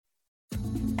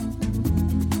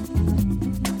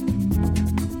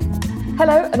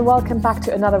Hello and welcome back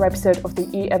to another episode of the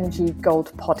EMG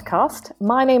Gold podcast.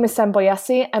 My name is Sam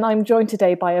Boyassi and I'm joined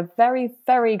today by a very,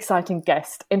 very exciting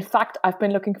guest. In fact, I've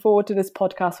been looking forward to this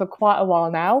podcast for quite a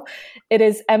while now. It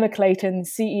is Emma Clayton,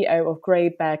 CEO of Grey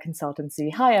Bear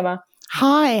Consultancy. Hi, Emma.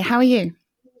 Hi, how are you?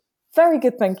 Very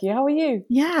good, thank you. How are you?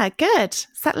 Yeah, good.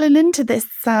 Settling into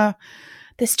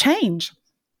this change.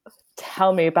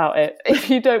 Tell me about it. If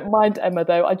you don't mind, Emma,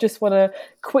 though, I just want to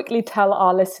quickly tell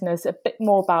our listeners a bit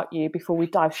more about you before we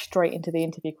dive straight into the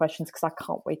interview questions, because I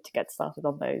can't wait to get started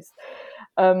on those.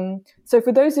 So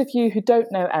for those of you who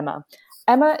don't know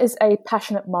Emma is a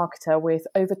passionate marketer with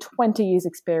over 20 years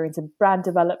experience in brand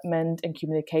development and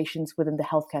communications within the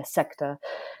healthcare sector.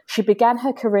 She began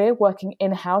her career working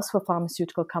in-house for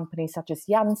pharmaceutical companies such as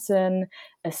Janssen,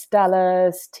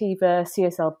 Astellas, Teva,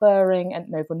 CSL Behring and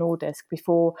Novo Nordisk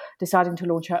before deciding to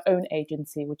launch her own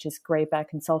agency, which is Grey Bear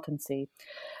Consultancy.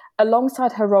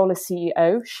 Alongside her role as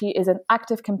CEO, she is an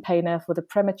active campaigner for the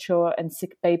premature and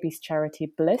sick babies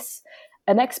charity Bliss,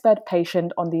 an expert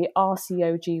patient on the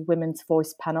RCOG Women's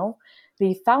Voice panel,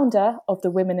 the founder of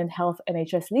the Women in Health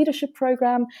NHS Leadership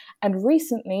Programme, and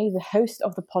recently the host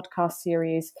of the podcast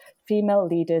series Female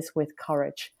Leaders with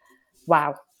Courage.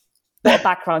 Wow, what a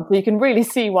background. So you can really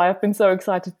see why I've been so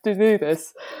excited to do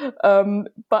this.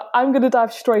 But I'm going to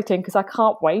dive straight in because I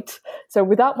can't wait. So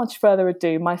without much further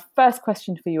ado, my first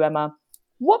question for you, Emma.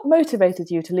 What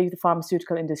motivated you to leave the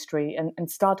pharmaceutical industry and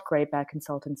start Grey Bear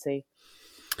Consultancy?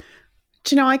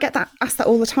 Do you know, I get asked that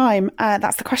all the time.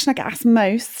 That's the question I get asked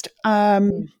most.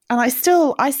 And I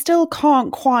still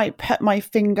can't quite put my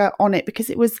finger on it because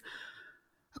it was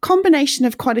a combination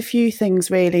of quite a few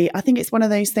things, really. I think it's one of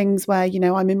those things where, you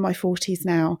know, I'm in my 40s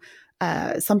now.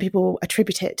 Some people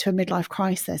attribute it to a midlife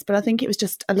crisis, but I think it was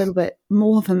just a little bit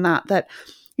more than that,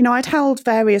 you know, I'd held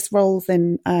various roles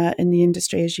in the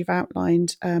industry, as you've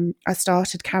outlined. I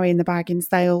started carrying the bag in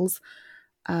sales,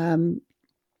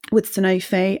 with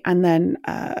Sanofi, and then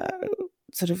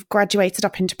sort of graduated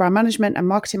up into brand management and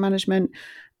marketing management.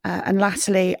 And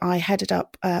latterly, I headed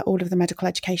up all of the medical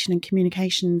education and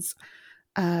communications,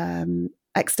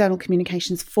 external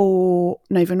communications for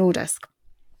Novo Nordisk.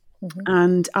 Mm-hmm.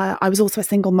 And I was also a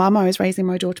single mum. I was raising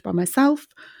my daughter by myself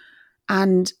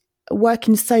and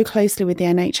working so closely with the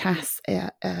NHS,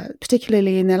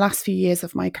 particularly in the last few years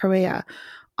of my career.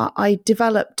 I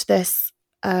developed this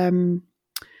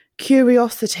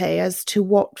curiosity as to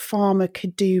what pharma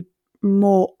could do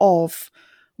more of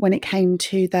when it came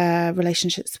to their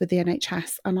relationships with the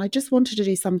NHS. And I just wanted to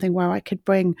do something where I could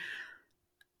bring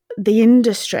the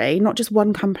industry, not just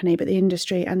one company, but the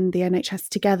industry and the NHS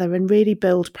together and really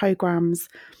build programs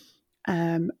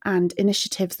and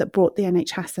initiatives that brought the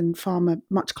NHS and pharma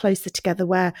much closer together,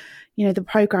 where, you know, the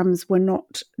programs were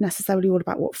not necessarily all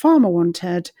about what pharma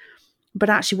wanted, but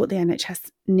actually what the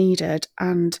NHS needed.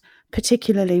 And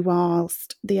particularly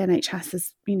whilst the NHS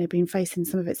has, you know, been facing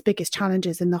some of its biggest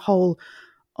challenges in the whole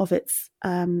of its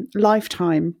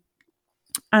lifetime.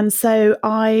 And so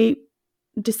I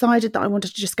decided that I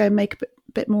wanted to just go and make a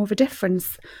bit more of a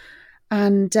difference.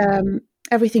 And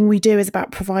everything we do is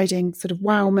about providing sort of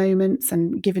wow moments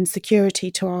and giving security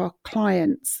to our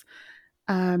clients.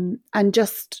 And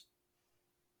just,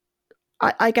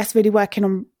 I guess, really working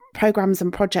on programs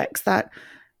and projects that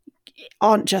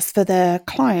aren't just for the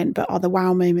client, but are the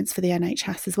wow moments for the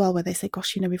NHS as well, where they say,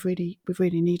 gosh, you know, we've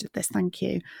really needed this. Thank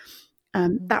you.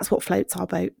 That's what floats our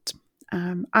boat.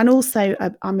 And also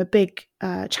I'm a big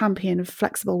champion of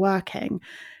flexible working,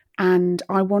 and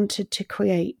I wanted to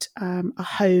create a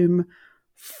home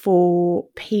for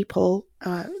people.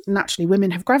 Naturally,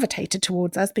 women have gravitated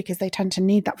towards us because they tend to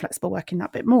need that flexible working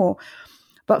that bit more.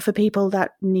 But for people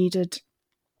that needed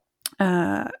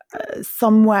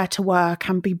somewhere to work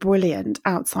and be brilliant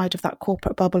outside of that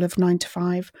corporate bubble of 9 to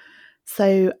 5.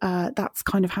 So that's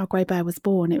kind of how Grey Bear was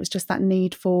born. It was just that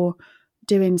need for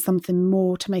doing something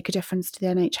more to make a difference to the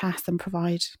NHS and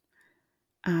provide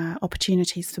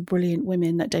opportunities for brilliant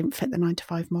women that don't fit the 9 to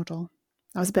 5 model.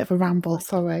 That was a bit of a ramble,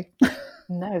 sorry.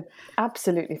 No,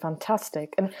 absolutely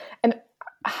fantastic. And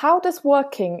how does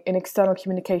working in external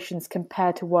communications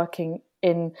compare to working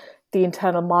in the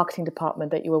internal marketing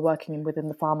department that you were working in within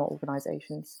the pharma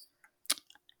organisations?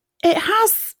 It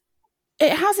has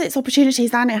its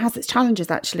opportunities and it has its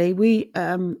challenges, actually.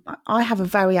 I have a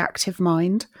very active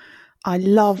mind. I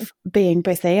love being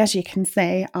busy, as you can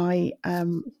see. I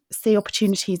see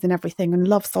opportunities in everything and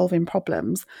love solving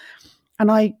problems. And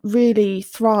I really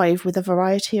thrive with a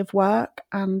variety of work.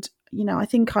 And, you know, I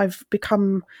think I've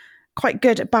become quite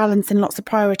good at balancing lots of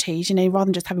priorities, you know, rather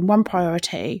than just having one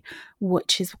priority,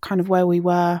 which is kind of where we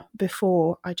were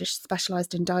before. I just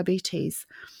specialised in diabetes.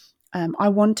 I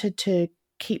wanted to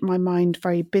keep my mind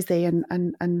very busy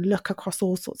and look across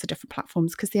all sorts of different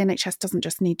platforms, because the NHS doesn't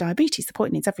just need diabetes support,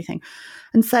 it needs everything.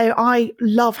 And so I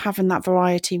love having that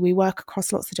variety. We work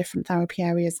across lots of different therapy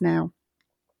areas now,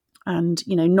 and,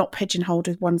 you know, not pigeonholed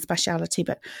with one speciality,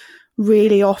 but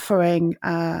really offering,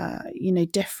 you know,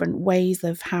 different ways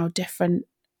of how different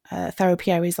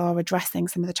therapy areas are addressing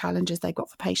some of the challenges they've got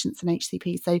for patients and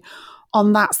HCP. So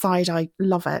on that side, I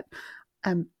love it.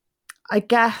 I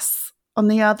guess on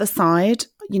the other side,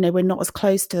 you know, we're not as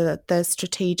close to the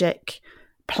strategic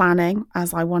planning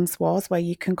as I once was, where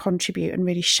you can contribute and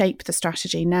really shape the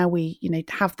strategy. Now we, you know,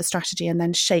 have the strategy and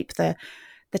then shape the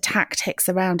tactics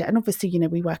around it. And obviously, you know,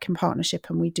 we work in partnership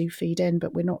and we do feed in,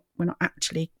 but we're not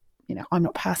actually, you know, I'm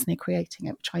not personally creating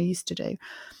it, which I used to do.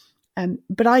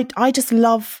 But I just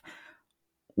love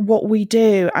what we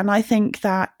do. And I think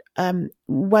that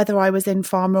whether I was in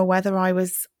pharma or whether I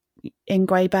was in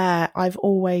Grey Bear, I've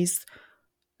always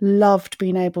loved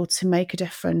being able to make a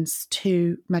difference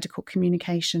to medical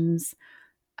communications.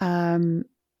 And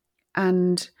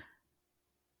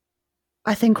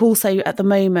I think also at the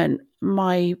moment,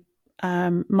 my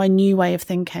new way of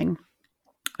thinking,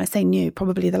 I say new,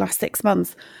 probably the last 6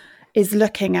 months, is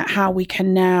looking at how we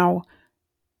can now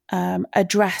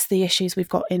address the issues we've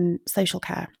got in social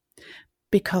care,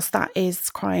 because that is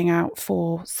crying out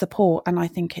for support. And I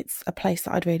think it's a place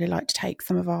that I'd really like to take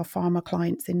some of our pharma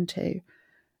clients into.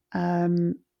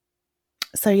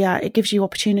 So yeah, it gives you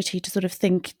opportunity to sort of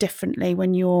think differently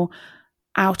when you're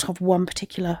out of one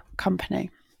particular company.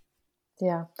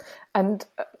 Yeah. And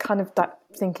kind of that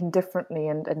thinking differently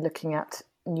and looking at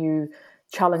new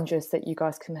challenges that you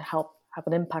guys can help have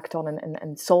an impact on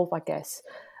and solve, I guess.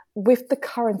 With the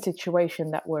current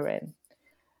situation that we're in,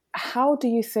 how do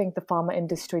you think the pharma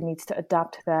industry needs to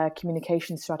adapt their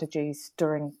communication strategies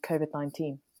during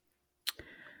COVID-19?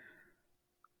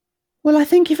 Well, I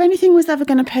think if anything was ever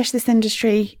going to push this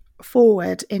industry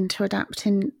forward into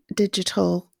adapting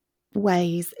digital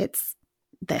ways, it's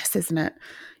this, isn't it?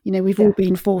 You know, we've all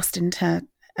been forced into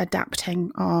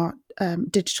adapting our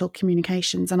digital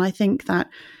communications. And I think that,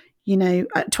 you know,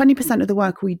 20% of the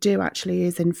work we do actually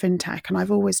is in fintech. And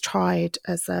I've always tried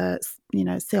as a, you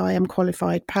know, CIM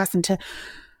qualified person to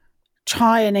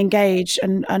try and engage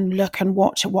and look and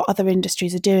watch at what other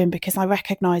industries are doing, because I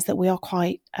recognise that we are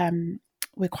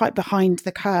we're quite behind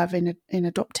the curve in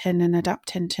adopting and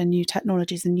adapting to new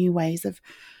technologies and new ways of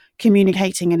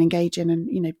communicating and engaging and,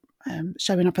 you know,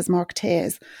 showing up as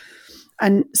marketeers.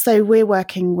 And so we're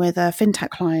working with a fintech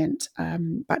client,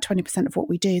 about 20% of what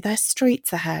we do. They're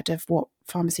streets ahead of what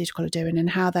pharmaceutical are doing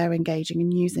and how they're engaging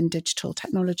and using digital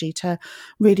technology to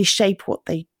really shape what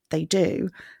they do.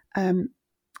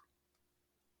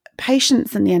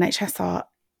 Patients in the NHS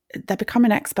they're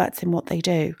becoming experts in what they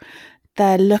do.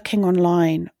 They're looking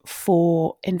online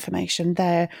for information.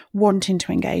 They're wanting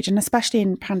to engage. And especially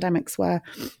in pandemics where,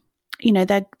 you know,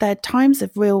 they're times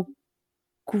of real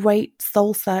great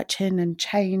soul searching and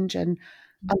change and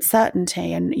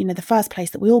uncertainty. And, you know, the first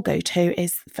place that we all go to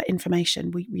is for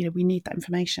information. We need that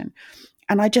information.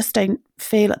 And I just don't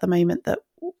feel at the moment that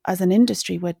as an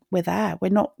industry, we're there. We're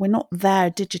not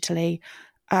there digitally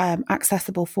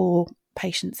accessible for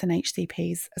patients and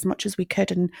HCPs as much as we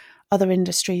could, and other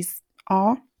industries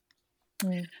are.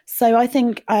 So I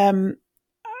think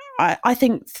I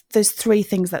think there's three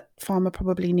things that pharma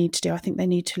probably need to do. I think they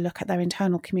need to look at their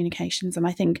internal communications, and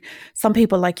I think some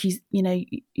people, like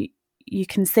you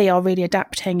can see, are really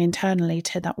adapting internally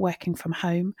to that working from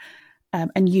home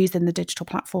and using the digital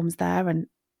platforms there. And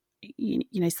you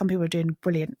know, some people are doing a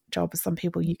brilliant job, some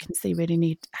people you can see really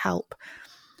need help.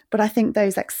 But I think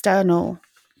those external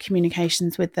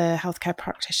communications with the healthcare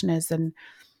practitioners and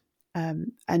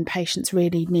patients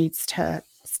really needs to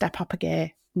step up a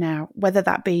gear now, whether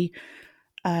that be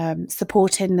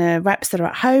supporting the reps that are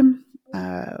at home,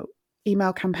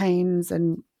 email campaigns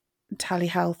and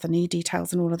telehealth and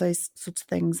e-details and all of those sorts of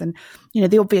things. And, you know,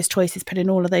 the obvious choice is putting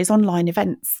all of those online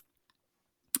events,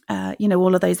 you know,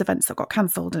 all of those events that got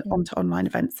cancelled onto online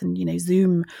events. And, you know,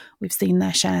 Zoom, we've seen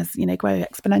their shares, you know, grow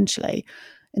exponentially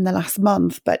in the last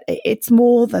month. But it's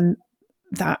more than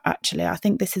that, actually. I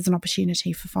think this is an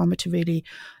opportunity for pharma to really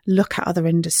look at other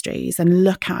industries and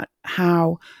look at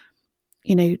how,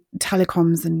 you know,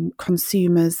 telecoms and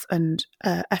consumers and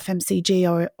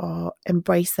FMCG are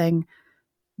embracing,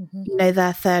 you know,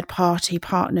 their third party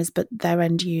partners, but their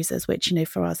end users, which, you know,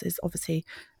 for us is obviously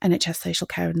NHS social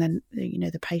care and then, you know,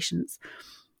 the patients.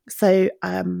 So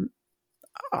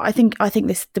I think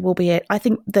this will be it. I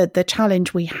think the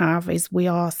challenge we have is we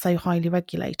are so highly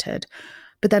regulated.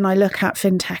 But then I look at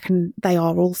fintech and they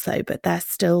are also, but they're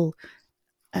still,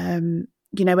 you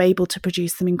know, able to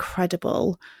produce some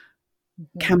incredible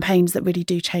campaigns that really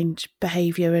do change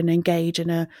behaviour and engage in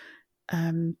a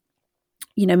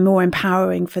more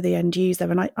empowering for the end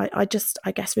user. And I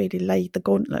guess really laid the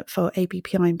gauntlet for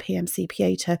ABPI and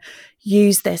PMCPA to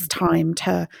use this time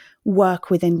to work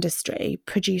with industry,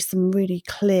 produce some really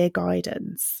clear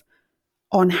guidance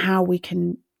on how we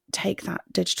can take that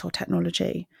digital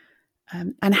technology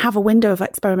and have a window of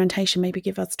experimentation, maybe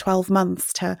give us 12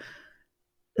 months to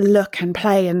look and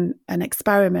play and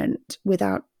experiment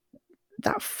without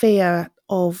that fear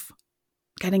of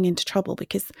getting into trouble,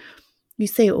 because you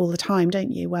see it all the time,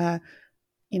 don't you, where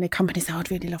companies say,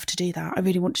 I'd really love to do that, I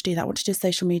really want to do that, I want to do a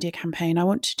social media campaign, I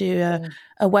want to do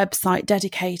a website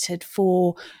dedicated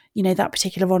for that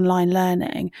particular online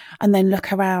learning, and then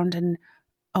look around and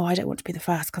I don't want to be the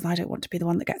first because I don't want to be the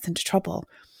one that gets into trouble.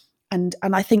 And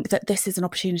I think that this is an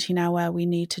opportunity now where we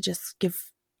need to just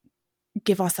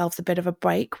give ourselves a bit of a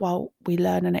break while we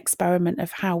learn and experiment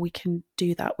of how we can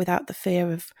do that without the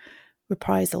fear of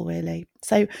reprisal, really.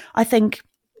 So I think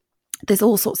there's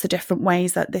all sorts of different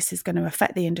ways that this is going to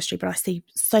affect the industry, but I see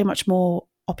so much more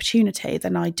opportunity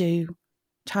than I do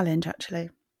challenge, actually.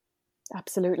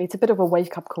 Absolutely. It's a bit of a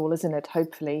wake-up call, isn't it?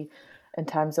 Hopefully, in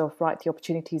terms of, right, the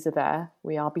opportunities are there,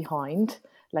 we are behind.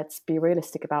 Let's be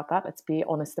realistic about that. Let's be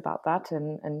honest about that.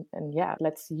 And yeah,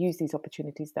 let's use these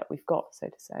opportunities that we've got, so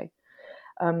to say.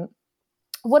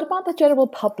 What about the general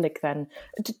public then?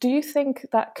 Do you think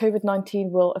that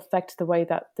COVID-19 will affect the way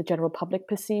that the general public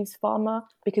perceives pharma?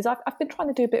 Because I've been trying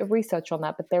to do a bit of research on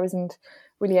that, but there isn't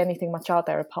really anything much out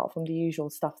there apart from the usual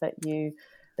stuff that you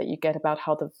get about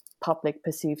how the public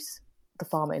perceives the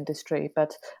pharma industry.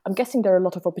 But I'm guessing there are a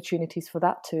lot of opportunities for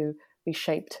that to be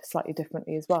shaped slightly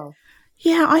differently as well.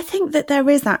 Yeah, I think that there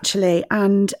is, actually.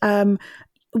 And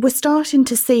we're starting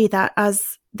to see that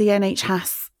as the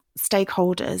NHS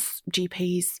stakeholders,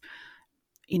 GPs,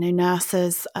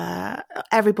 nurses,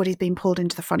 everybody's been pulled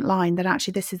into the front line, that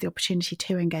actually this is the opportunity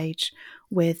to engage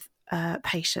with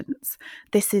patients.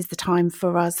 This is the time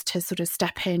for us to sort of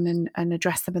step in and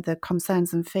address some of the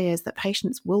concerns and fears that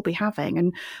patients will be having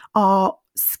and are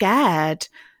scared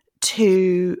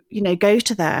to, go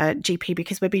to their GP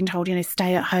because we're being told,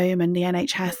 stay at home and the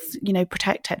NHS,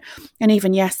 protect it. And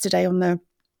even yesterday on the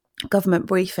government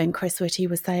briefing, Chris Whitty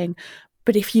was saying,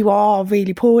 but if you are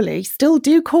really poorly, still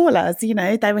do call us.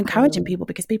 They're encouraging people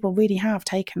because people really have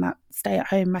taken that stay at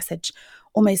home message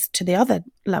almost to the other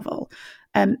level.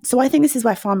 So I think this is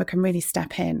where pharma can really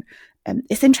step in.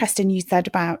 It's interesting you said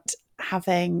about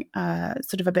having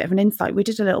sort of a bit of an insight. We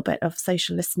did a little bit of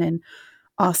social listening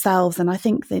ourselves, and I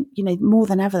think that more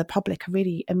than ever the public are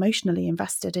really emotionally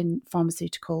invested in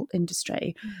pharmaceutical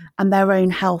industry and their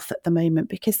own health at the moment,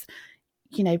 because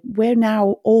we're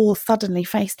now all suddenly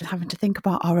faced with having to think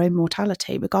about our own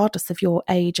mortality, regardless of your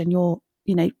age and your,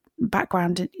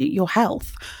 background, your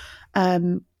health.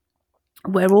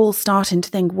 We're all starting to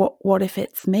think, what if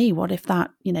it's me? What if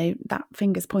that, that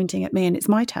finger's pointing at me and it's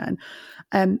my turn?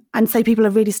 And so people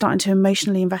are really starting to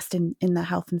emotionally invest in their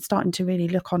health and starting to really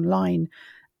look online.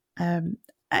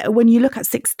 When you look at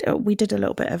we did a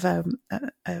little bit of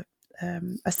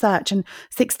a search, and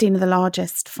 16 of the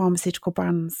largest pharmaceutical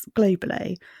brands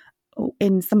globally,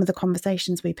 in some of the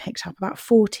conversations we picked up, about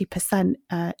 40%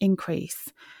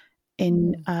 increase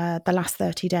in the last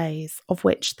 30 days, of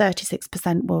which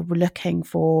 36% were looking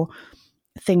for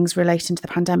things relating to the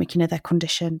pandemic, their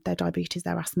condition, their diabetes,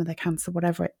 their asthma, their cancer,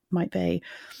 whatever it might be.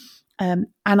 And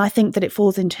I think that it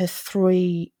falls into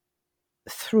three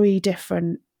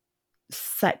different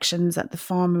sections that the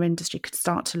pharma industry could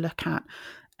start to look at.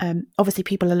 Obviously,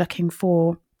 people are looking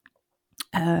for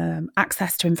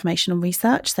access to information and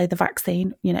research. So the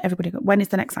vaccine, everybody, when is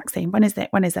the next vaccine? When is it?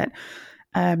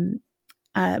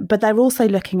 But they're also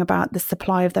looking about the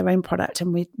supply of their own product.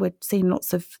 And we're seeing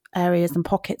lots of areas and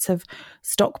pockets of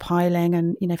stockpiling.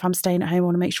 And, if I'm staying at home, I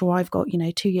want to make sure I've got,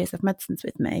 2 years of medicines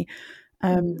with me.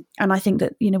 And I think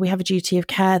that, we have a duty of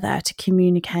care there to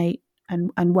communicate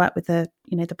and work with the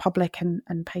public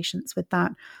and patients with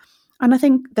that. And I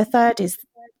think the third is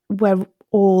we're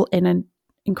all in an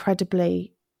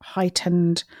incredibly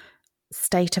heightened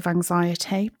state of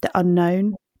anxiety, the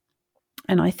unknown.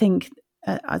 And I think,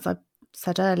 as I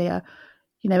said earlier,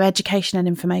 education and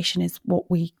information is what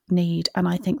we need. And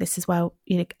I think this is where,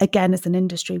 again, as an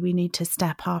industry, we need to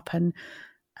step up and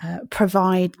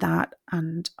provide that.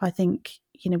 And I think,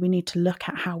 we need to look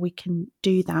at how we can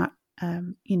do that,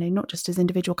 not just as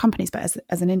individual companies, but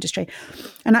as an industry.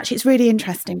 And actually, it's really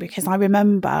interesting because I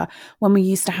remember when we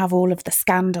used to have all of the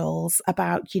scandals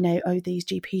about, these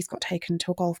GPs got taken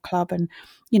to a golf club, and,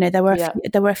 there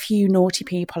were a few naughty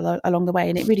people along the way,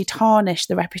 and it really tarnished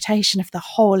the reputation of the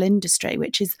whole industry,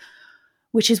 which is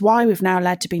which is why we've now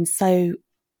led to being so,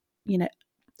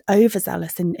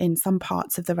 overzealous in some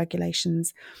parts of the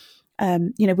regulations.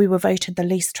 We were voted the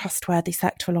least trustworthy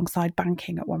sector alongside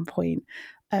banking at one point.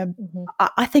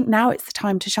 I think now it's the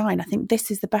time to shine. I think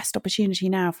this is the best opportunity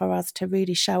now for us to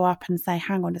really show up and say,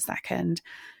 hang on a second,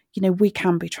 we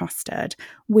can be trusted.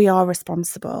 We are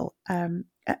responsible. And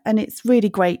it's really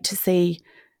great to see,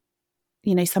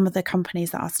 some of the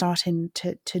companies that are starting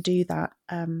to do that,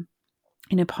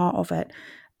 part of it.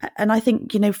 And I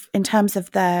think, in terms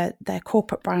of their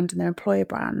corporate brand and their employer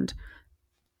brand,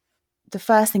 the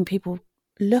first thing people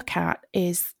look at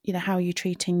is, how are you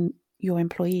treating your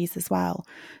employees as well?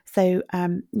 So,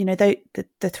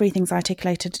 the three things I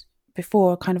articulated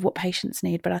before are kind of what patients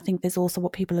need, but I think there's also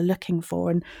what people are looking for.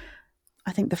 And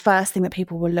I think the first thing that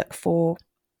people will look for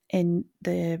in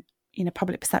the,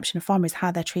 public perception of pharma is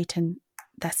how they're treating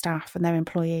their staff and their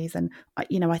employees. And,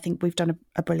 I think we've done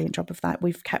a brilliant job of that.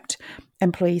 We've kept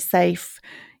employees safe.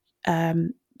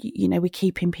 We're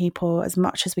keeping people as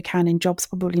much as we can in jobs,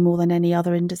 probably more than any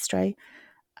other industry.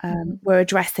 We're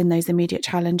addressing those immediate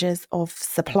challenges of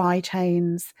supply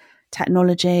chains,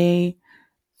 technology,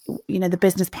 the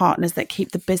business partners that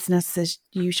keep the business as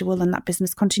usual and that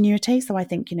business continuity. So I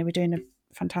think, we're doing a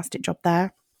fantastic job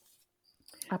there.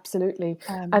 Absolutely.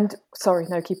 And sorry,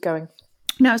 no, keep going.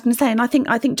 No, I was going to say, and I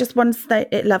think just once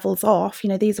it levels off,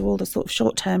 these are all the sort of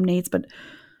short-term needs, but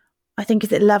I think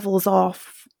as it levels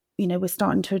off, we're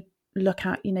starting to look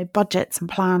at, budgets and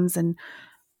plans and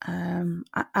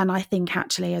I think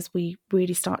actually as we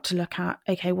really start to look at,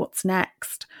 okay, what's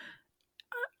next,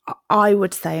 I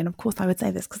would say, and of course I would say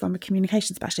this because I'm a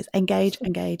communication specialist, engage.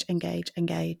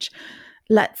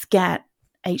 Let's get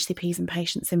HCPs and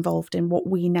patients involved in what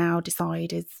we now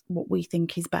decide is what we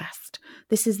think is best.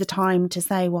 This is the time to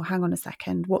say, well, hang on a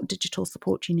second, what digital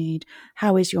support do you need?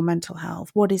 How is your mental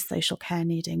health? What is social care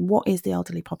needing? What is the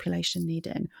elderly population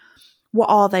needing?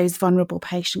 What are those vulnerable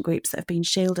patient groups that have been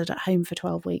shielded at home for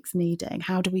 12 weeks needing?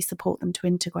 How do we support them to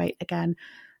integrate again?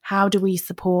 How do we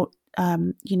support,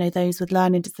 those with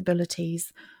learning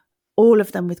disabilities, all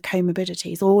of them with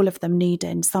comorbidities, all of them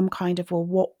needing some kind of,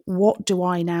 well, what do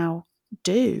I now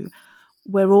do?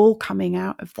 We're all coming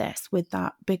out of this with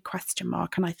that big question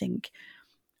mark. And I think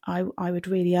I would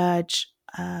really urge,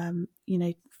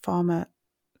 pharma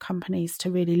companies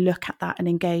to really look at that and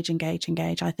engage.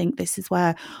 I think this is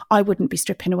where I wouldn't be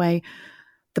stripping away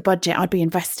the budget. I'd be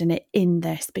investing it in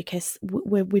this because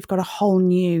we've got a whole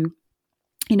new,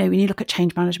 when you look at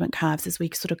change management curves as we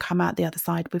sort of come out the other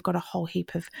side, we've got a whole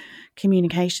heap of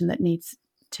communication that needs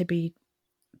to be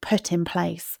put in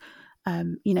place.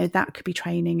 That could be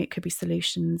training, it could be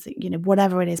solutions,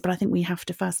 whatever it is. But I think we have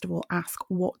to first of all ask,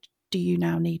 what do you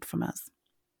now need from us?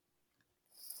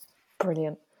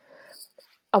 Brilliant.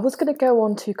 I was going to go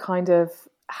on to kind of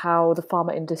how the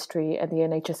pharma industry and the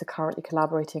NHS are currently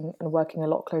collaborating and working a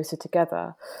lot closer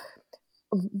together.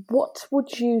 What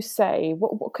would you say,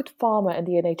 what could pharma and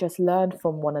the NHS learn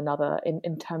from one another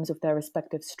in terms of their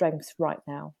respective strengths right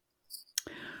now?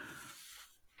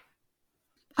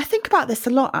 I think about this a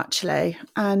lot, actually.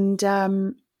 And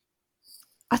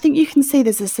I think you can see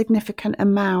there's a significant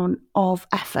amount of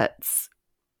efforts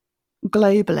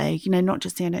globally, not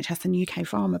just the NHS and UK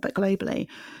pharma, but globally,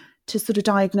 to sort of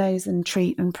diagnose and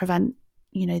treat and prevent,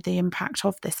 the impact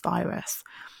of this virus.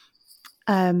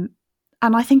 And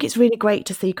I think it's really great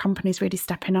to see companies really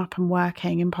stepping up and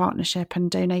working in partnership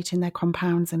and donating their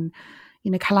compounds and,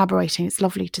 collaborating. It's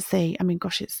lovely to see. I mean,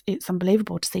 gosh, it's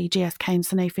unbelievable to see GSK and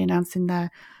Sanofi announcing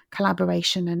their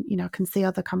collaboration. And, I can see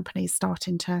other companies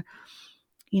starting to,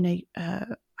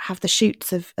 have the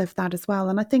shoots of that as well.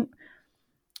 And I think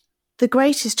the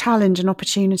greatest challenge and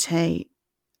opportunity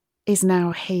is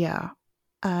now here.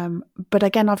 But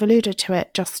again, I've alluded to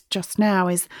it just now,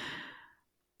 is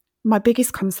my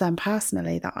biggest concern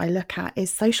personally that I look at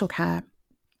is social care.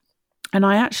 And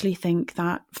I actually think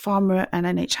that pharma and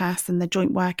NHS and the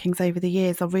joint workings over the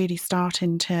years are really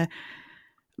starting to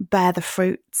bear the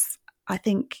fruits. I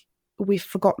think we've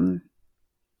forgotten,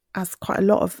 as quite a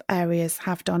lot of areas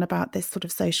have done, about this sort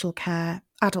of social care,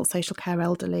 adult social care,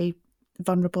 elderly,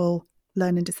 vulnerable,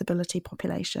 learning disability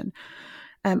population.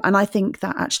 And I think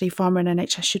that actually pharma and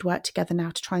NHS should work together now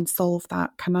to try and solve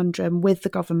that conundrum with the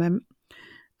government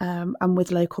and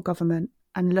with local government,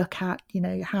 and look at,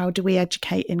 how do we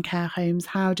educate in care homes?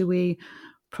 How do we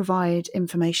provide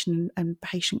information and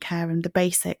patient care and the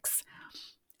basics?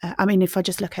 I mean, if I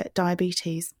just look at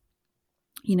diabetes,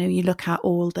 you look at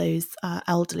all those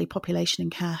elderly population in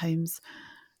care homes,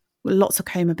 lots of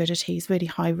comorbidities, really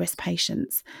high risk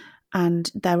patients. And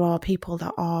there are people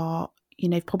that are,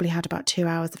 probably had about 2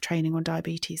 hours of training on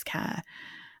diabetes care.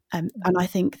 And I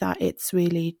think that it's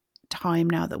really time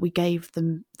now that we gave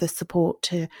them the support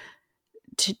to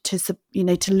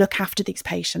look after these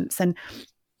patients. And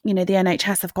the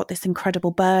NHS have got this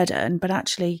incredible burden, but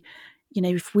actually,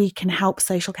 if we can help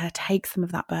social care take some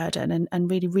of that burden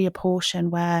and really reapportion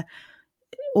where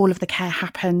all of the care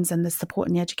happens and the support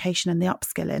and the education and the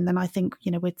upskilling, then I think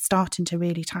we're starting to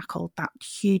really tackle that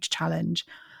huge challenge.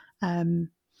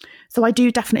 So I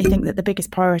do definitely think that the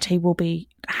biggest priority will be,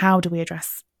 how do we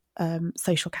address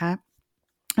social care?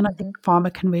 And I think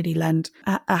pharma can really lend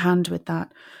a hand with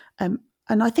that. And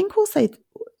I think also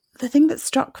the thing that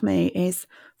struck me is,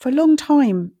 for a long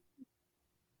time,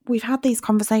 we've had these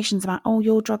conversations about, oh,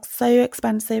 your drug's so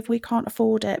expensive, we can't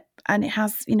afford it, and it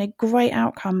has, great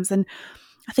outcomes. And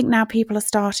I think now people are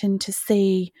starting to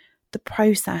see the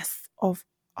process of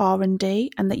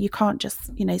R&D, and that you can't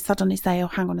just, suddenly say, oh,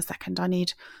 hang on a second, I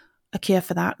need a cure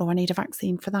for that, or I need a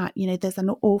vaccine for that. There's an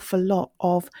awful lot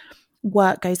of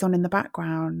work goes on in the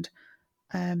background,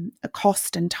 a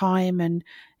cost and time and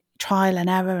trial and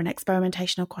error and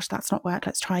experimentation. Oh gosh, that's not worked,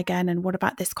 let's try again. And what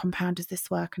about this compound, does this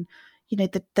work? And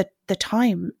the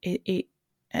time it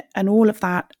and all of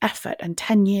that effort, and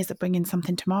 10 years of bringing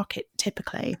something to market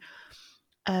typically,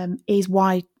 is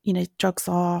why drugs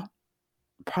are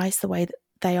priced the way that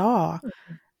they are.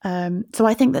 So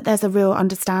I think that there's a real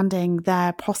understanding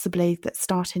there, possibly, that's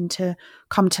starting to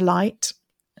come to light.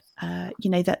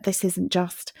 That this isn't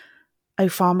just, oh,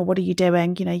 pharma, what are you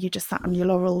doing? You just sat on your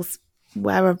laurels.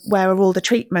 Where are all the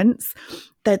treatments?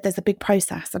 There's a big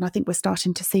process, and I think we're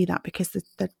starting to see that because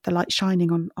the light's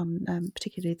shining on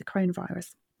particularly the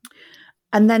coronavirus.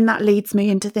 And then that leads me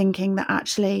into thinking that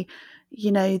actually,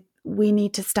 we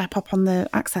need to step up on the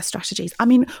access strategies. I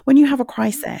mean, when you have a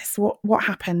crisis, what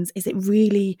happens is it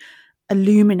really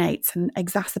illuminates and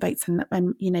exacerbates and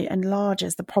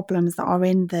enlarges the problems that are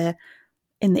in the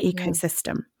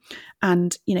ecosystem.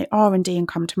 And R&D and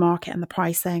come to market, and the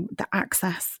pricing, the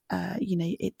access,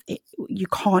 you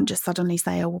can't just suddenly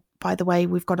say, oh, by the way,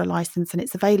 we've got a license and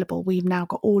it's available. We've now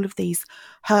got all of these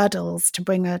hurdles to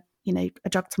bring a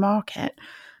drug to market.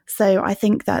 So I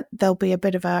think that there'll be a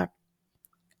bit of a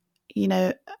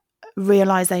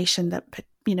realization that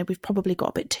we've probably got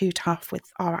a bit too tough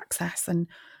with our access, and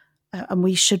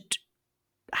we should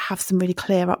have some really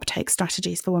clear uptake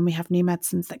strategies for when we have new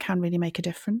medicines that can really make a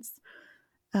difference.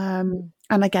 And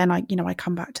again, I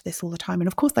come back to this all the time, and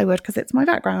of course I would, because it's my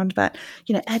background, but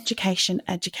education.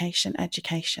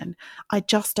 I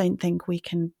just don't think we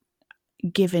can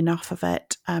give enough of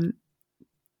it.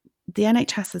 The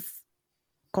NHS has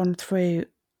gone through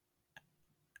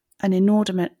an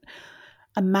inordinate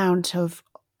amount of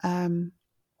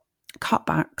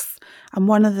cutbacks, and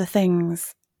one of the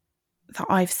things that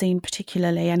I've seen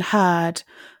particularly and heard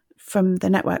from the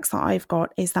networks that I've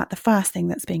got is that the first thing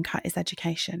that's being cut is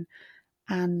education.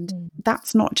 And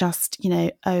that's not just,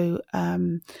 how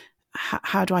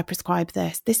do I prescribe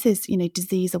this? This is,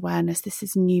 disease awareness. This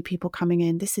is new people coming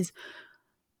in. This is,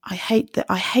 I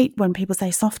hate when people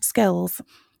say soft skills,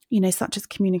 such as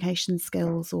communication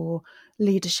skills or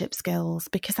leadership skills,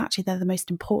 because actually they're the most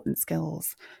important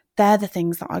skills. They're the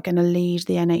things that are going to lead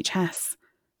the NHS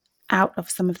out of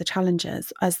some of the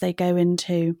challenges as they go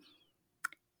into,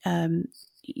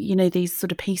 these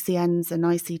sort of PCNs and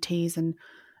ICTs and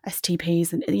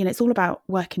STPs. And, it's all about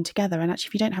working together. And actually,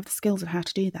 if you don't have the skills of how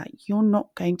to do that, you're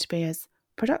not going to be as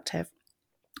productive.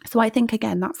 So I think,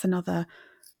 again, that's another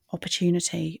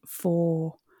opportunity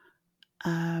for,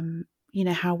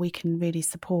 how we can really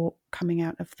support coming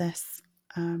out of this,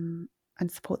 and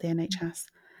support the NHS.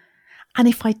 And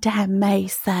if I may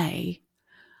say,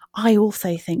 I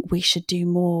also think we should do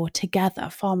more together,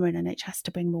 pharma and NHS,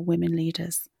 to bring more women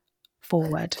leaders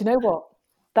forward. Do you know what?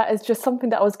 That is just something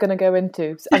that I was going to go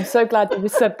into. I'm so glad that you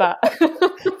said that.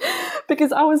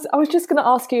 Because I was just going to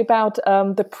ask you about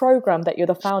the program that you're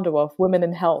the founder of, Women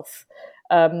in Health,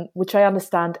 which I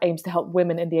understand aims to help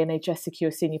women in the NHS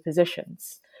secure senior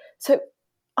positions. So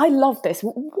I love this.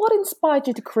 What inspired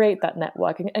you to create that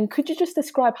network? And could you just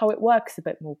describe how it works a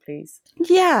bit more, please?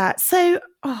 Yeah. So,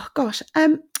 oh gosh.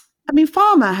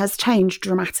 Pharma has changed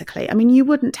dramatically. You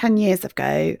wouldn't 10 years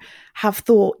ago have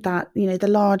thought that, the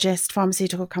largest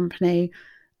pharmaceutical company,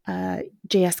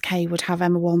 GSK, would have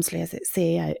Emma Walmsley as its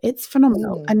CEO. It's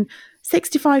phenomenal. And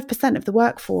 65% of the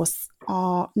workforce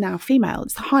are now female.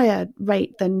 It's a higher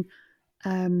rate than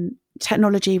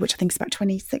technology, which I think is about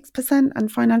 26%,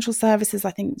 and financial services,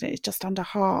 I think it's just under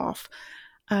half.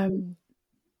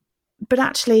 But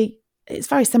actually, it's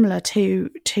very similar to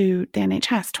the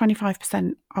NHS.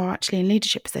 25% are actually in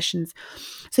leadership positions.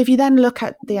 So if you then look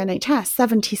at the NHS,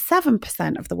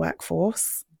 77% of the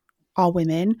workforce are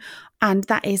women, and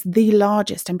that is the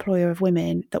largest employer of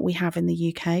women that we have in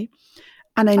the UK.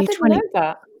 And only I didn't know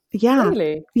that. Yeah.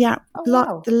 Really? Yeah. Oh,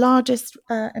 wow. The largest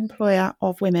employer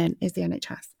of women is the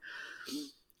NHS.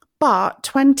 But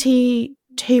 22%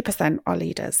 are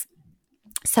leaders.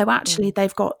 So actually,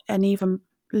 they've got an even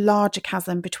larger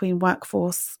chasm between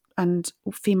workforce and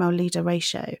female leader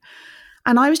ratio.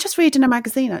 And I was just reading a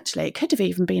magazine, actually. It could have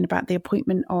even been about the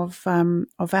appointment of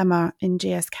Emma in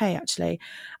GSK, actually.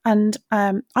 And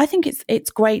I think it's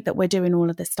great that we're doing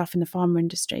all of this stuff in the pharma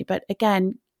industry. But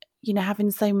again, you know, having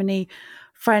so many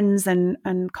friends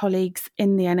and colleagues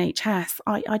in the NHS,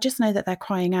 I just know that they're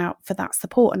crying out for that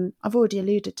support. And I've already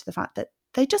alluded to the fact that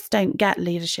they just don't get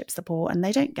leadership support, and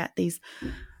they don't get these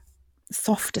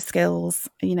softer skills,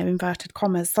 you know, inverted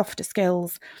commas, softer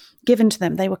skills given to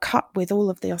them. They were cut with all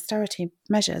of the austerity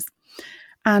measures.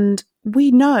 And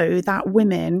we know that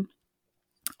women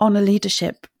on a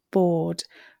leadership board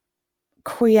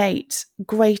create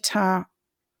greater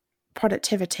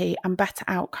productivity and better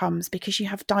outcomes because you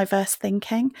have diverse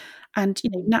thinking. And, you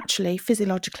know, naturally,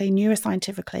 physiologically,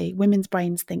 neuroscientifically, women's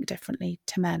brains think differently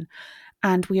to men.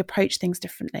 And we approach things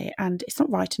differently. And it's not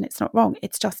right and it's not wrong.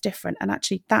 It's just different. And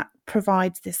actually that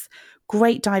provides this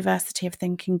great diversity of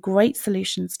thinking, great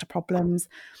solutions to problems,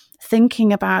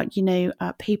 thinking about, you know,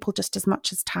 people just as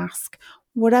much as task,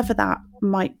 whatever that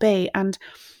might be. And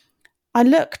I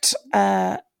looked,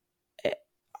 I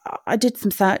did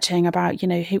some searching about, you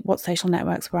know, what social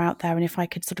networks were out there and if I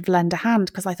could sort of lend a hand,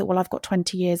 because I thought, well, I've got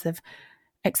 20 years of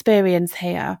experience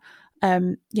here.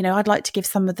 You know, I'd like to give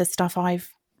some of the stuff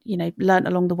I've, you know, learned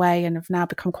along the way and have now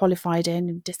become qualified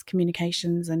in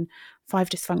discommunications and 5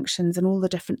 dysfunctions and all the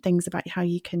different things about how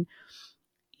you can,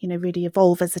 you know, really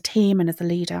evolve as a team and as a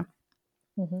leader.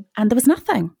 And there was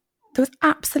nothing. There was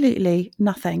absolutely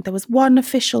nothing. There was one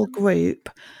official group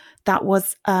that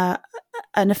was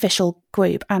an official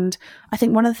group. And I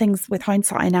think one of the things with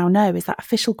hindsight I now know is that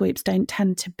official groups don't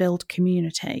tend to build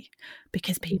community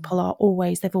because people are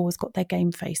they've always got their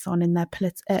game face on in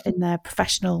their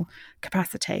professional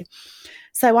capacity.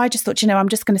 So I just thought, you know, I'm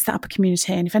just going to set up a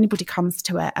community, and if anybody comes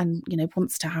to it and, you know,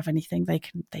 wants to have anything, they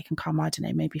can come. I don't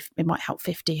know, maybe it might help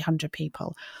 50, 100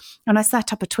 people. And I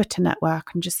set up a Twitter network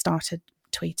and just started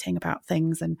tweeting about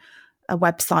things, and a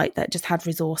website that just had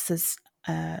resources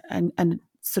and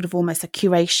sort of almost a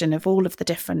curation of all of the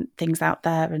different things out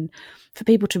there and for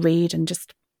people to read and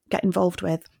just get involved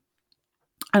with.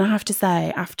 And I have to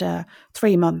say, after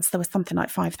 3 months, there was something like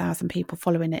 5,000 people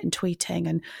following it and tweeting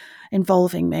and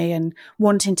involving me and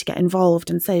wanting to get involved.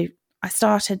 And so I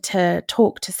started to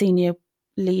talk to senior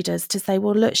leaders to say,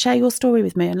 well, look, share your story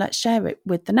with me and let's share it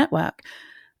with the network.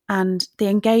 And the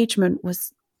engagement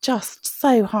was just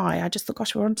so high. I just thought,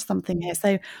 gosh, we're onto something here.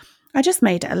 So I just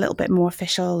made it a little bit more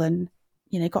official and,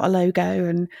 you know, got a logo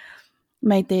and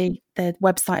made the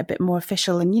website a bit more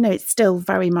official. And, you know, it's still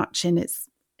very much in its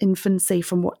infancy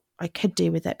from what I could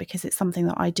do with it, because it's something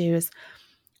that I do as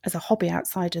a hobby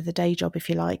outside of the day job, if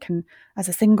you like. And as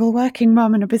a single working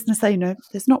mum and a business owner,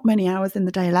 there's not many hours in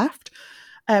the day left.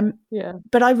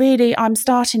 But I'm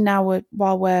starting now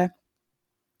while we're,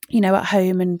 you know, at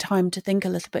home and time to think a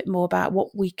little bit more about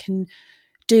what we can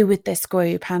do with this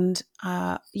group. And,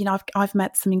 you know, I've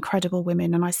met some incredible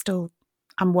women, and I still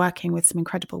am working with some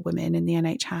incredible women in the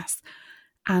NHS.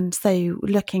 And so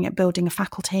looking at building a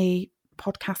faculty,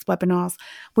 podcast, webinars,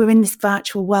 we're in this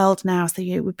virtual world now. So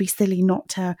it would be silly not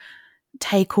to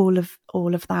take all of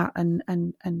that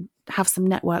and have some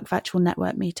virtual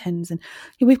network meetings. And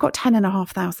we've got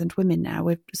 10,500 women now.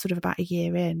 We're sort of about a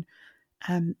year in.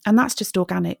 And that's just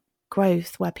organic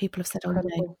growth where people have said,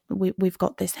 incredible. Oh, no, we've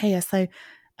got this here. So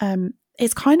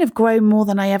it's kind of grown more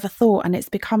than I ever thought. And it's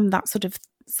become that sort of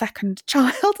second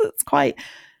child. It's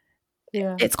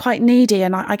quite needy.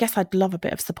 And I guess I'd love a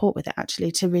bit of support with it,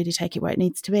 actually, to really take it where it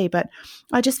needs to be. But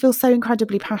I just feel so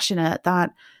incredibly passionate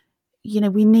that, you know,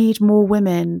 we need more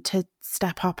women to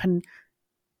step up. And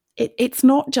it's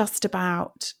not just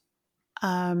about,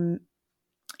 you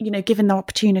know, giving the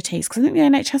opportunities, because I think the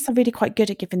NHS are really quite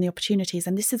good at giving the opportunities.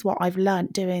 And this is what I've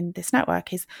learned doing this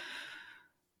network is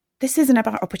this isn't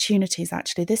about opportunities,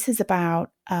 actually. This is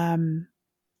about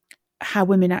how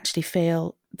women actually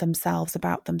feel themselves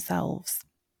about themselves.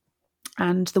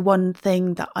 And the one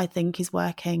thing that I think is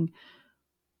working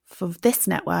for this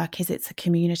network is it's a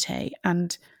community.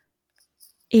 And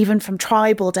even from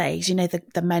tribal days, you know,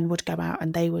 the men would go out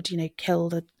and they would, you know, kill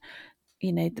the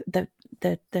you know,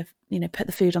 you know, put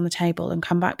the food on the table and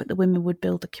come back, but the women would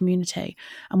build the community.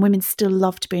 And women still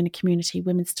love to be in a community.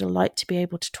 Women still like to be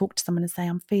able to talk to someone and say,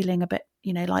 I'm feeling a bit,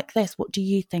 you know, like this. What do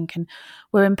you think? And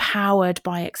we're empowered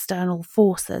by external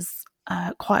forces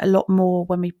quite a lot more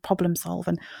when we problem solve.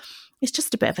 And it's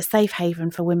just a bit of a safe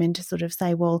haven for women to sort of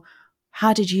say, well,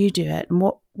 how did you do it? And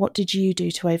what did you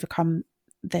do to overcome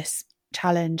this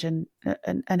challenge and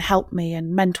help me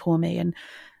and mentor me?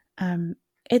 And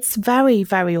it's very,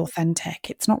 very authentic.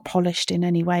 It's not polished in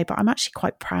any way, but I'm actually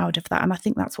quite proud of that. And I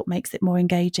think that's what makes it more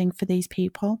engaging for these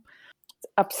people.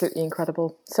 It's absolutely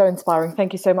incredible. So inspiring.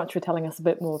 Thank you so much for telling us a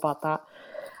bit more about that.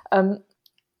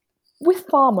 With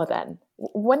pharma then,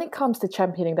 when it comes to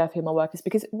championing their female workers,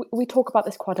 because we talk about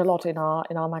this quite a lot in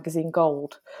our magazine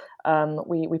Gold,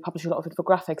 we publish a lot of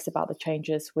infographics about the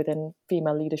changes within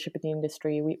female leadership in the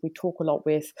industry. We talk a lot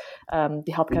with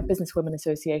the Healthcare Businesswomen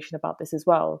Association about this as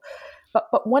well.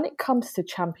 But when it comes to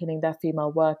championing their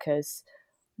female workers,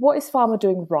 what is pharma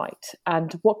doing right,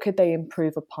 and what could they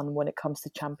improve upon when it comes to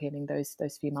championing those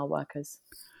female workers?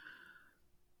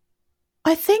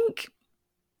 I think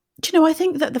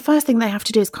that the first thing they have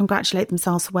to do is congratulate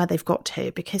themselves for where they've got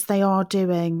to, because they are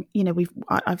doing,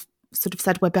 I've sort of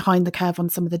said we're behind the curve on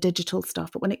some of the digital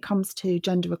stuff, but when it comes to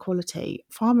gender equality,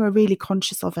 pharma are really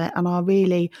conscious of it and are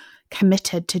really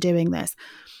committed to doing this.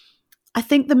 I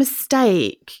think the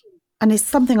mistake, and it's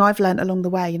something I've learned along the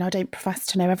way, I don't profess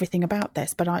to know everything about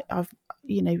this, but I'm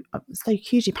so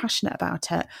hugely passionate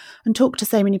about it and talk to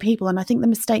so many people. And I think the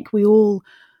mistake we all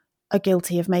are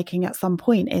guilty of making at some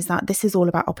point is that this is all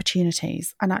about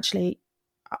opportunities. And actually,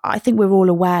 I think we're all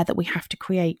aware that we have to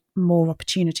create more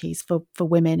opportunities for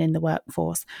women in the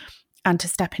workforce and to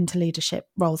step into leadership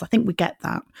roles. I think we get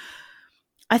that.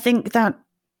 I think that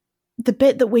the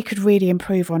bit that we could really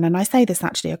improve on, and I say this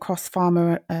actually across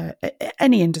pharma,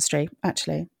 any industry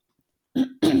actually,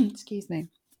 excuse me,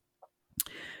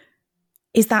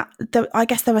 is that I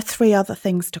guess there are three other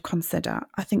things to consider.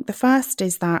 I think the first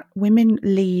is that women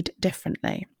lead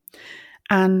differently.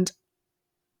 And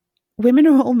women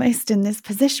are almost in this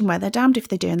position where they're damned if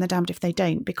they do and they're damned if they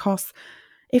don't, because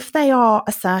if they are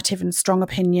assertive and strong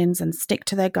opinions and stick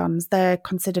to their guns, they're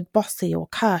considered bossy or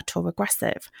curt or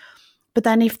aggressive. But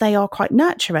then if they are quite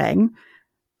nurturing,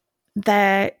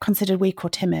 they're considered weak or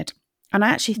timid. And I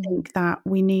actually think that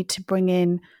we need to bring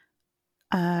in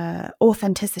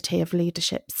authenticity of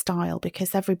leadership style,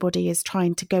 because everybody is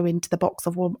trying to go into the box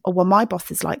of, well, my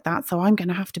boss is like that, so I'm going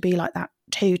to have to be like that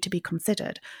too to be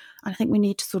considered. And I think we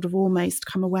need to sort of almost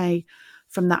come away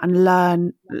from that and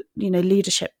learn,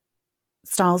 leadership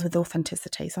styles with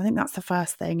authenticity. So I think that's the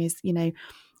first thing is,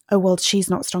 oh, well, she's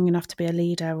not strong enough to be a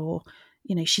leader, or,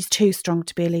 she's too strong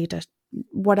to be a leader,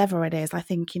 whatever it is. I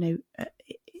think,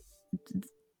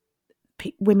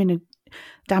 women are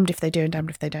damned if they do and damned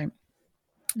if they don't.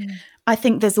 I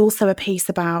think there's also a piece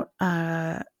about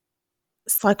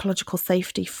psychological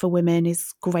safety for women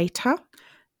is greater.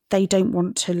 They don't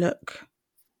want to look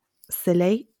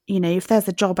silly. If there's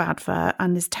a job advert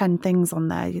and there's 10 things on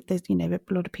there, there's, a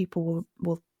lot of people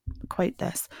will quote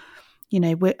this.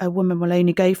 A woman will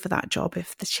only go for that job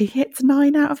if she hits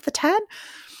 9 out of the 10.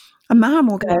 A man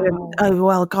will go, oh,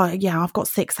 well, God, yeah, I've got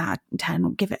 6 out of 10.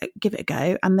 I'll give it a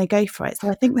go. And they go for it. So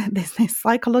I think that there's this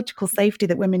psychological safety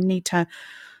that women need to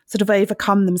sort of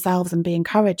overcome themselves and be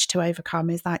encouraged to overcome,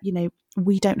 is that,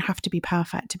 we don't have to be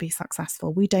perfect to be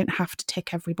successful. We don't have to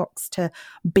tick every box to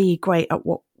be great at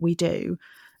what we do.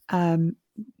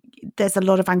 There's a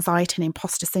lot of anxiety and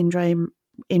imposter syndrome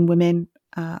in women.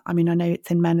 I know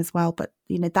it's in men as well, but,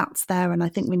 that's there. And I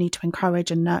think we need to encourage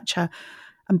and nurture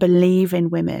and believe in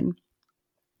women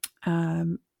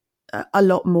a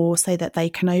lot more, so that they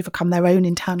can overcome their own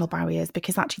internal barriers,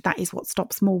 because actually that is what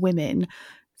stops more women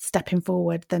stepping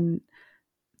forward than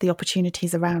the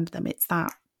opportunities around them. It's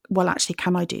that, well, actually,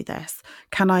 can I do this?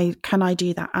 Can I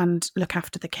do that and look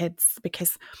after the kids?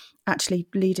 Because actually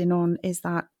leading on is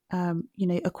that,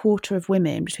 a quarter of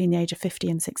women between the age of 50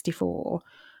 and 64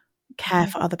 care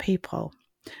for other people.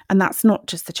 And that's not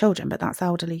just the children, but that's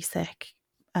elderly, sick,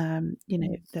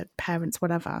 the parents,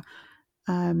 whatever.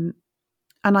 And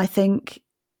I think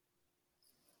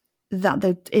that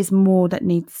there is more that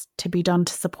needs to be done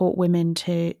to support women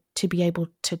to be able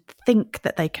to think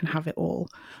that they can have it all,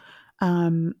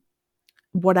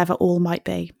 whatever all might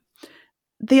be.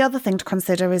 The other thing to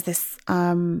consider is this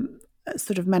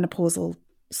sort of menopausal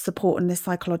support and this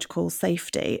psychological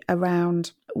safety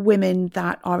around women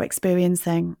that are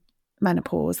experiencing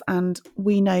menopause. And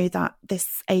we know that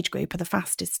this age group are the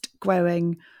fastest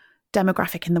growing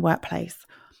demographic in the workplace,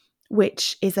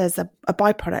 which is as a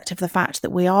byproduct of the fact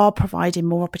that we are providing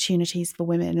more opportunities for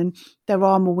women. And there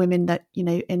are more women that,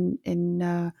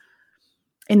 in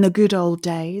the good old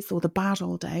days or the bad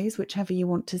old days, whichever you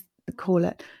want to call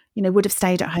it, would have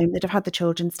stayed at home. They'd have had the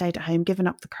children, stayed at home, given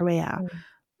up the career.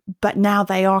 But now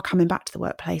they are coming back to the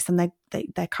workplace, and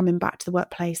they're coming back to the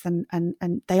workplace,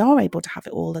 and they are able to have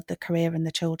it all, the career and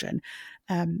the children,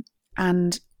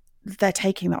 and they're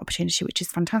taking that opportunity, which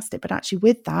is fantastic. But actually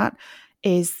with that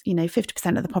is,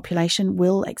 50% of the population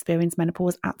will experience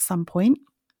menopause at some point.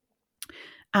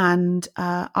 And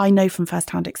I know from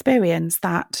firsthand experience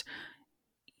that,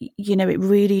 it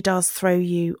really does throw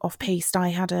you off piste. I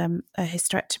had a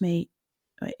hysterectomy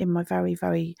in my very,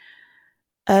 very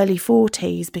early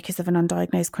 40s because of an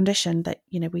undiagnosed condition that,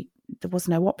 there was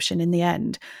no option in the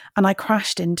end. And I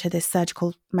crashed into this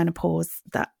surgical menopause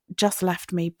that just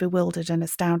left me bewildered and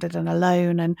astounded and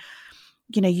alone. And,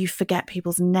 you forget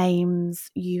people's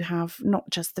names. You have not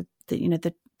just the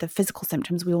physical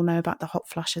symptoms. We all know about the hot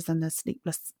flushes and the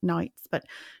sleepless nights, but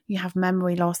you have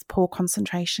memory loss, poor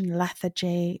concentration,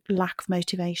 lethargy, lack of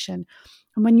motivation.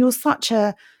 And when you're such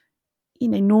a,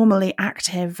 normally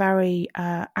active, very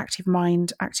active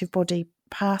mind, active body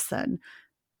person,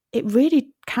 it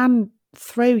really can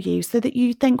throw you so that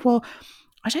you think, well,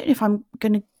 I don't know if I'm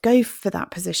going to go for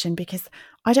that position because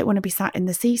I don't want to be sat in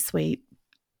the C-suite,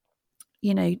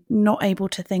 not able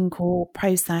to think or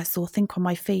process or think on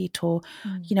my feet, or,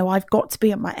 I've got to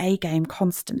be at my A game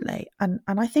constantly. And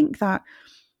I think that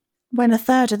when a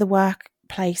third of the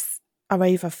workplace are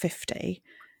over 50,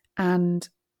 and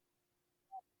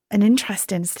an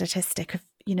interesting statistic of,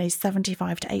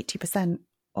 75 to 80%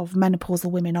 of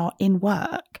menopausal women are in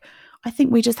work, I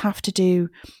think we just have to do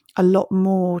a lot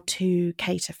more to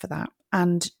cater for that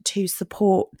and to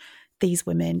support these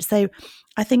women. So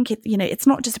I think it's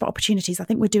not just about opportunities. I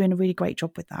think we're doing a really great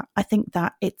job with that. I think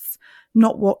that it's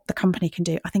not what the company can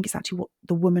do. I think it's actually what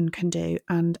the woman can do,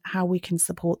 and how we can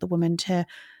support the woman to,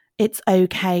 it's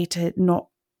okay to not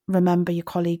remember your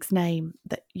colleague's name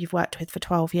that you've worked with for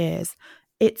 12 years.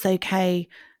 It's okay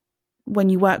when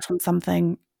you worked on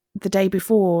something the day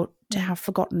before to have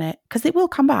forgotten it, because it will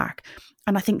come back.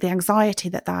 And I think the anxiety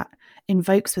that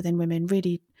invokes within women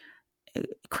really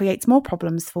creates more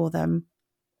problems for them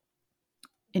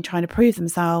in trying to prove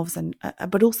themselves, and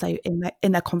but also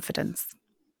in their confidence.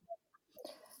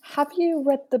 Have you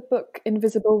read the book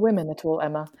Invisible Women at all,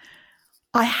 Emma?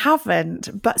 I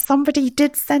haven't, but somebody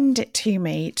did send it to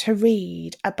me to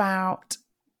read about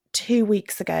 2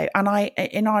 weeks ago, and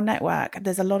in our network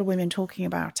there's a lot of women talking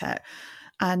about it,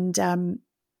 and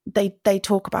they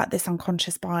talk about this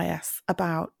unconscious bias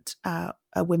about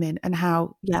women, and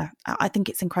how, I think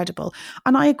it's incredible.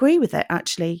 And I agree with it,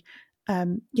 actually.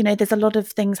 There's a lot of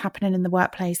things happening in the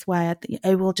workplace where,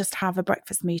 we'll just have a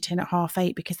breakfast meeting at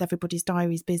 8:30 because everybody's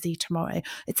diary's busy tomorrow.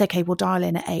 It's okay, we'll dial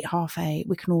in at 8:30.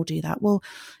 We can all do that. Well,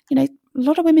 a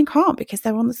lot of women can't because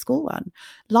they're on the school run.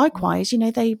 Likewise,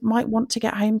 they might want to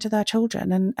get home to their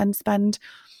children and spend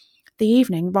the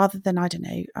evening, rather than, I don't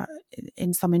know,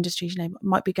 in some industries,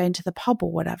 might be going to the pub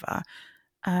or whatever,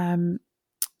 or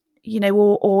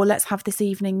let's have this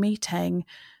evening meeting,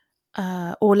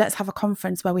 or let's have a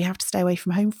conference where we have to stay away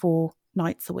from home 4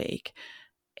 nights a week.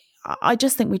 I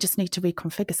just think we just need to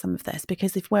reconfigure some of this,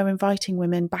 because if we're inviting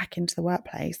women back into the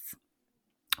workplace,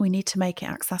 we need to make it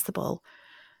accessible.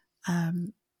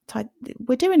 So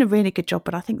we're doing a really good job,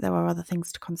 but I think there are other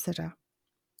things to consider.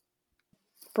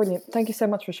 Brilliant. Thank you so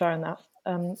much for sharing that.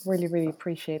 Really, really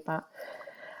appreciate that.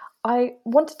 I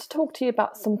wanted to talk to you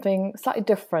about something slightly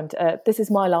different. This is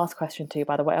my last question to you,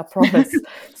 by the way, I promise.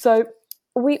 So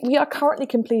we are currently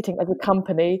completing as a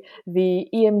company the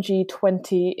EMG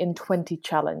 20 in 20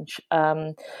 challenge.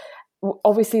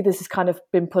 Obviously, this has kind of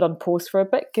been put on pause for a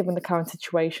bit, given the current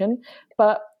situation,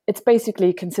 but it's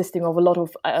basically consisting of a lot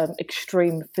of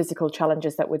extreme physical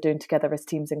challenges that we're doing together as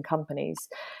teams and companies.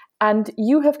 And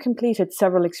you have completed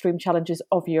several extreme challenges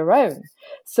of your own.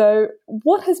 So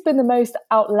what has been the most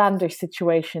outlandish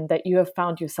situation that you have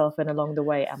found yourself in along the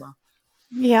way, Emma?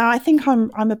 Yeah, I think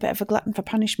I'm a bit of a glutton for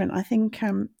punishment. I think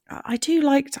I do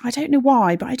like to, I don't know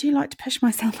why, but I do like to push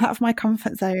myself out of my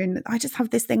comfort zone. I just have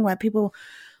this thing where people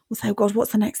will say, oh God,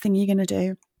 what's the next thing you're going to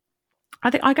do?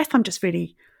 I guess I'm just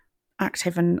really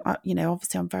active, and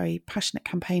obviously I'm a very passionate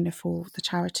campaigner for the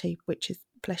charity, which is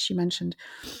Bless You mentioned.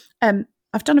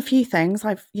 I've done a few things.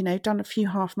 I've done a few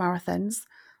half marathons.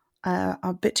 I'm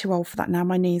a bit too old for that now.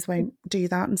 My knees won't do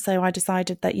that, and so I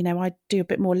decided that I'd do a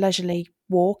bit more leisurely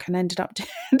walk, and ended up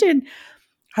doing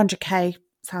 100k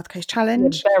South Coast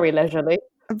Challenge. You're very leisurely.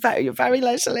 Very, very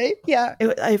leisurely. Yeah,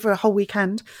 over a whole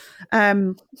weekend.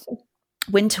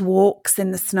 Winter walks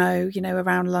in the snow,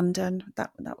 around London.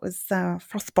 That was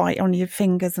frostbite on your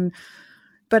fingers,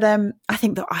 but I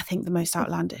think the most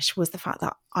outlandish was the fact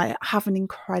that I have an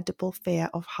incredible fear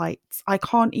of heights. I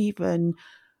can't even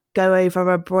go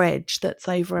over a bridge that's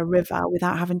over a river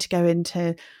without having to go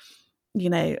into,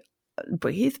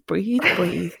 breathe.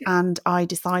 And I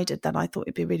decided that I thought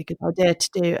it'd be a really good idea to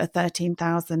do a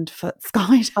 13,000-foot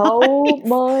skydive. Oh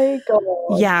my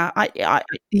God.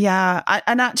 Yeah.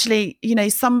 And actually,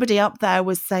 somebody up there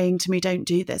was saying to me, don't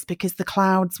do this, because the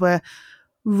clouds were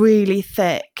really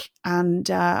thick. And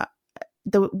I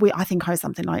think I was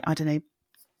something like, I don't know,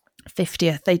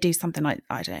 50th. They do something like,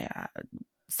 I don't know,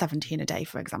 17 a day,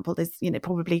 for example. There's,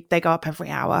 probably they go up every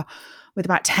hour with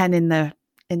about 10 in the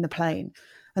plane,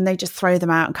 and they just throw them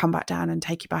out and come back down and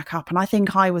take you back up. And I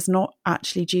think I was not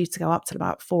actually due to go up till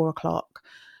about 4:00.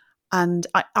 And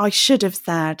I should have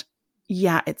said,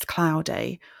 yeah, it's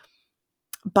cloudy.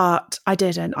 But I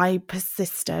didn't. I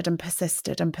persisted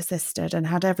and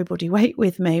had everybody wait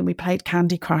with me. We played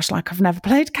Candy Crush like I've never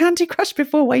played Candy Crush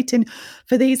before, waiting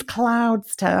for these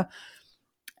clouds to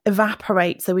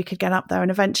evaporate so we could get up there. And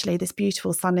eventually this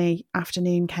beautiful sunny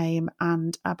afternoon came,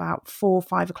 and about 4 or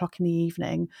 5 o'clock in the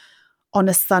evening on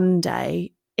a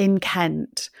Sunday in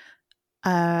Kent,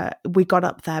 we got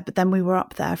up there. But then we were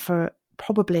up there for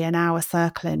probably an hour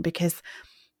circling, because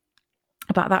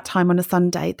about that time on a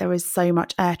Sunday there was so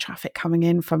much air traffic coming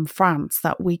in from France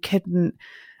that we couldn't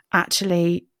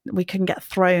get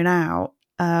thrown out.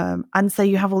 And so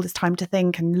you have all this time to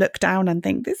think and look down and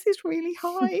think, this is really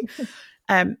high.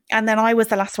 And then I was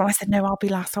the last one. I said, no, I'll be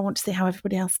last. I want to see how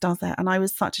everybody else does it. And I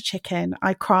was such a chicken.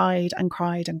 I cried and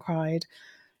cried and cried.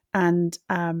 And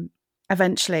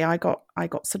eventually I got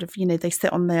sort of, they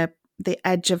sit on the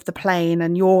edge of the plane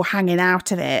and you're hanging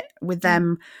out of it with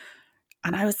them.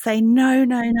 And I was saying, no.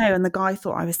 And the guy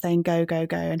thought I was saying, go.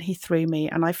 And he threw me,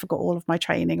 and I forgot all of my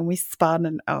training, and we spun,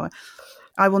 and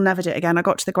I will never do it again. I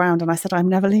got to the ground and I said, I'm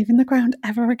never leaving the ground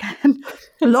ever again.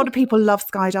 A lot of people love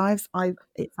skydives.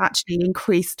 It's actually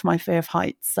increased my fear of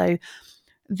heights. So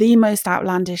the most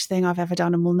outlandish thing I've ever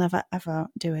done, and will never, ever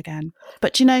do again.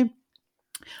 But,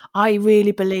 I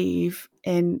really believe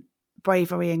in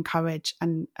bravery and courage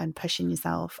and pushing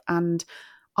yourself. And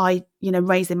I,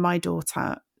 raising my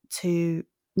daughter to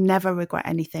never regret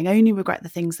anything, only regret the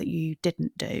things that you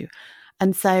didn't do.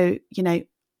 And so,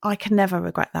 I can never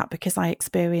regret that, because I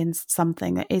experienced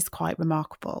something that is quite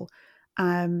remarkable.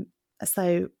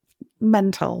 So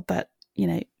mental, but,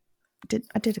 I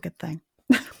did a good thing.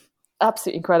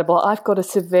 Absolutely incredible. I've got a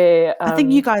severe... I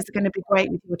think you guys are going to be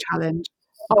great with your challenge.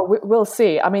 Oh, we'll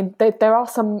see. I mean, there are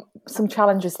some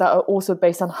challenges that are also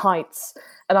based on heights,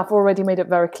 and I've already made it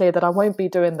very clear that I won't be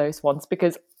doing those ones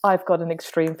because I've got an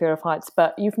extreme fear of heights.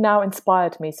 But you've now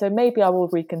inspired me, so maybe I will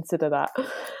reconsider that.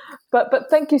 But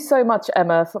thank you so much,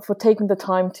 Emma, for taking the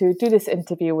time to do this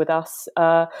interview with us.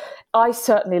 I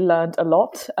certainly learned a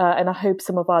lot, and I hope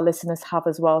some of our listeners have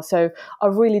as well. So I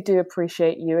really do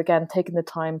appreciate you, again, taking the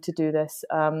time to do this.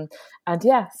 And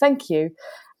yeah, thank you.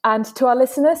 And to our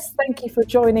listeners, thank you for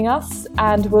joining us.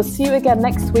 And we'll see you again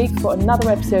next week for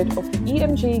another episode of the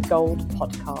EMG Gold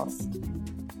Podcast.